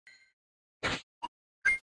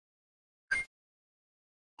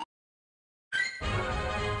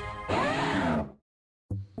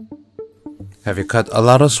Have you cut a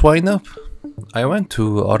lot of Swinub? I went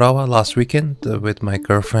to Ottawa last weekend with my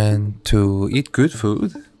girlfriend to eat good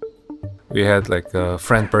food. We had like a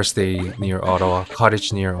friend birthday near Ottawa,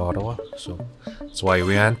 cottage near Ottawa, so that's why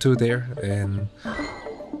we went to there. And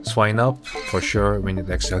Swinub, for sure, we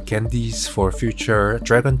need XL candies for future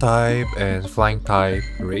Dragon type and Flying type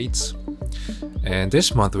raids. And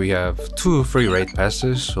this month we have 2 free raid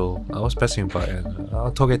passes, so I was passing by and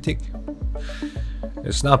Togetic.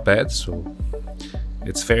 It's not bad, so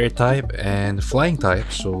it's Fairy type and Flying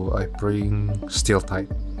type, so I bring Steel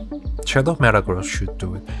type. Shadow Metagross should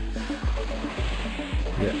do it.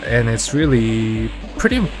 Yeah, and it's really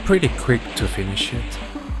pretty quick to finish it.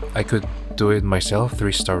 I could do it myself,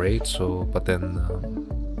 3-star raid, so but then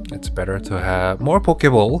it's better to have more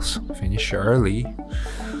Pokeballs, finish early,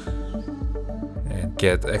 and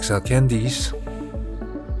get XL candies.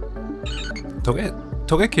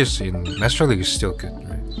 Togekiss in Master League is still good,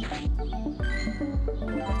 right?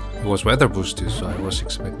 It was weather boosted, so I was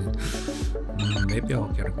expecting maybe I'll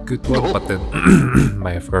get a good one, but then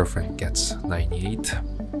my girlfriend gets 98.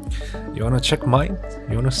 You wanna check mine?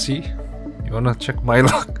 You wanna see? You wanna check my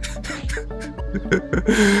luck?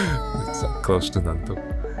 It's close to none though.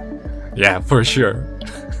 Yeah, for sure.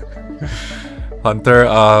 Hunter,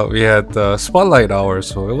 we had spotlight hour,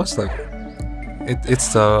 so it was like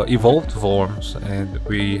it's the evolved forms, and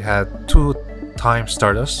we had 2 times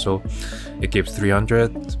Stardust, so it gave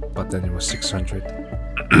 300, but then it was 600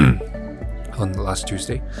 on the last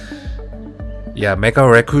Tuesday. Yeah, Mega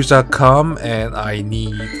Rayquaza come, and I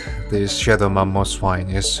need this Shadow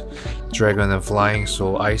Mamoswine. It's Dragon and Flying,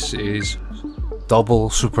 so Ice is double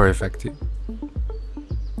super effective.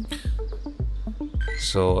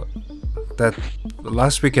 So that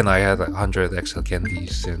last weekend I had 100 XL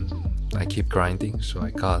candies, and I keep grinding, so I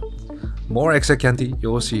got more XL candy.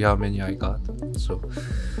 You will see how many I got. So,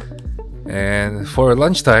 and for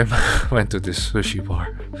lunchtime, went to this sushi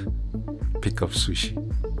bar, pick up sushi.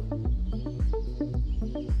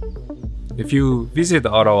 If you visit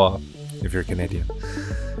Ottawa, if you're Canadian,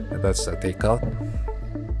 that's a takeout.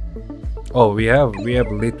 Oh, we have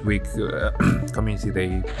Lit Week Community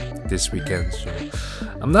Day this weekend, so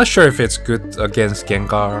I'm not sure if it's good against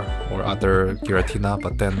Gengar or other Giratina,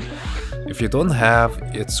 but then if you don't have,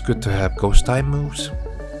 it's good to have Ghost type moves.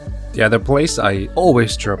 The other place I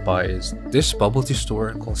always drop by is this bubble tea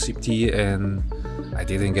store called Sip Tea, and I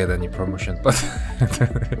didn't get any promotion, but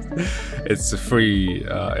it's a free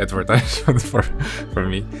advertisement for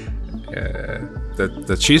me.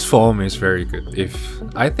 The cheese foam is very good. If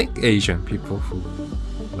I think Asian people who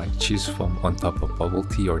like cheese foam on top of bubble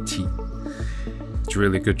tea or tea, it's a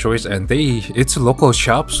really good choice. And it's a local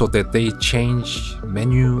shop, so that they change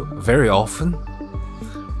menu very often.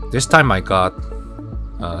 This time I got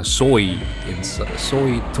soy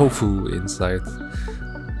tofu inside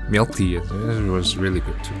milk tea. It was really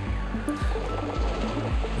good too.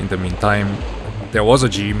 In the meantime, there was a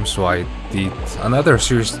gym, so I did another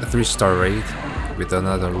 3-star raid with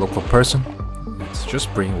another local person. It's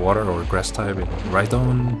just bring water or grass type and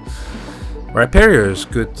Rhydon. Rhyperior is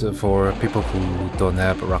good for people who don't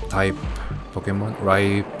have rock type Pokemon.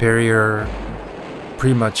 Rhyperior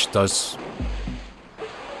pretty much does,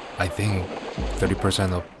 I think,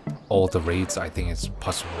 30% of all the raids. I think it's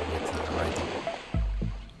possible with Rhydon.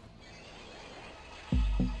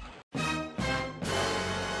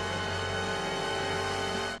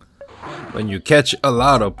 When you catch a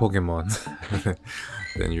lot of Pokemon,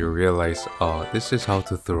 then you realize, oh, this is how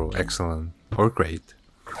to throw excellent or great.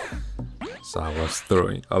 So I was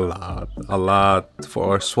throwing a lot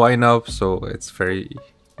for Swinub, so it's very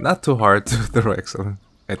not too hard to throw excellent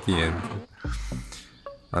at the end.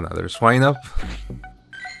 Another Swinub.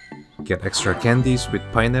 Get extra candies with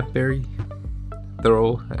pineapple berry.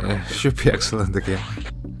 Throw, should be excellent again.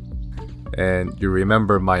 And you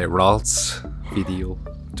remember my Ralts video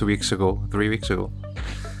 3 weeks ago.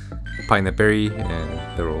 Pineapple berry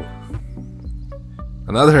and throw.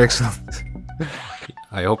 Another excellent.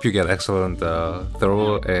 I hope you get excellent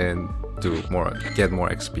throw and get more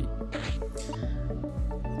XP.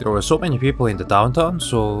 There were so many people in the downtown,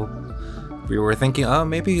 so we were thinking,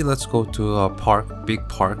 maybe let's go to a big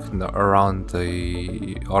park around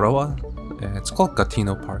the Ottawa. It's called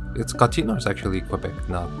Gatineau Park. Gatineau is actually Quebec,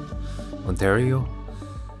 not Ontario.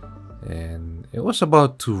 And it was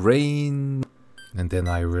about to rain, and then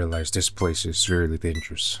I realized this place is really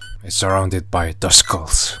dangerous. It's surrounded by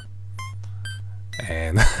Duskulls,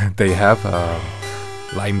 and they have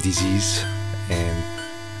Lyme disease and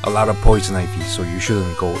a lot of poison ivy, so you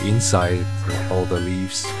shouldn't go inside all the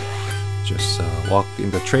leaves. Just walk in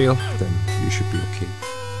the trail, then you should be okay.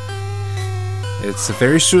 It's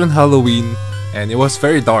very soon Halloween, And it was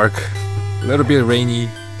very dark, a little bit rainy,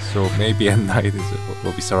 so maybe at night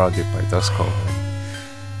we'll be surrounded by dust cover.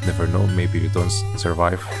 Never know, maybe you don't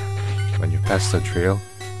survive when you pass the trail.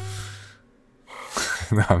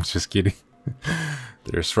 No, I'm just kidding.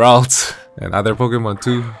 There's routes and other Pokemon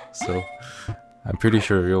too, so I'm pretty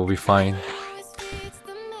sure you'll be fine.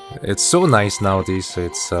 It's so nice nowadays.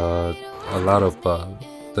 It's a lot of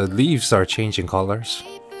the leaves are changing colors,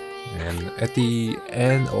 and at the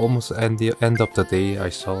end, almost at the end of the day, I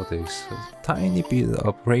saw this tiny bit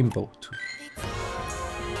of rainbow too.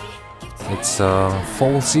 It's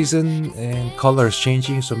fall season and colors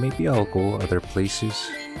changing, so maybe I'll go other places.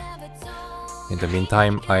 In the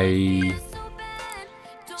meantime,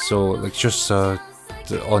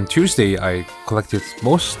 on Tuesday I collected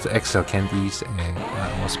most XL candies and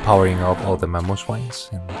I was powering up all the Mamoswines,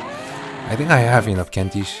 and I think I have enough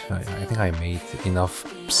candies. I think I made enough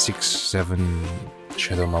 6-7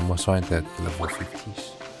 Shadow Mamoswine at level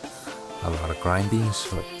 50s. A lot of grindings,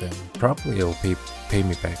 but then probably it'll pay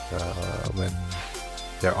me back when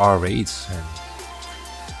there are raids.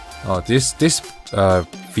 And this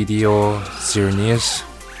video Xerneas,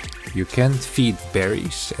 you can feed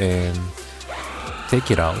berries and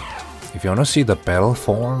take it out. If you want to see the battle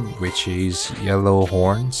form, which is yellow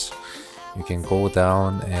horns, you can go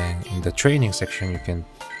down, and in the training section you can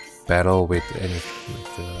battle with any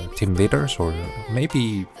team leaders, or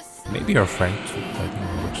maybe your friend too. I think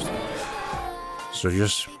it works. So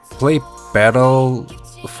just play battle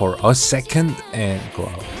for a second and go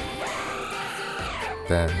out.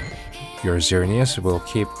 Then your Xerneas will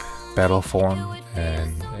keep battle form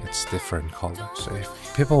and it's different colors. So if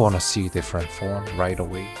people want to see different form right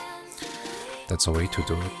away, that's a way to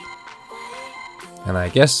do it. And I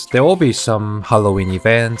guess there will be some Halloween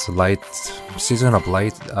events, Season of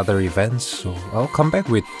Light, other events, so I'll come back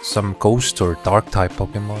with some ghost or dark type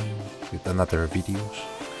Pokemon with another videos.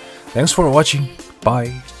 Thanks for watching,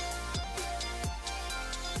 bye!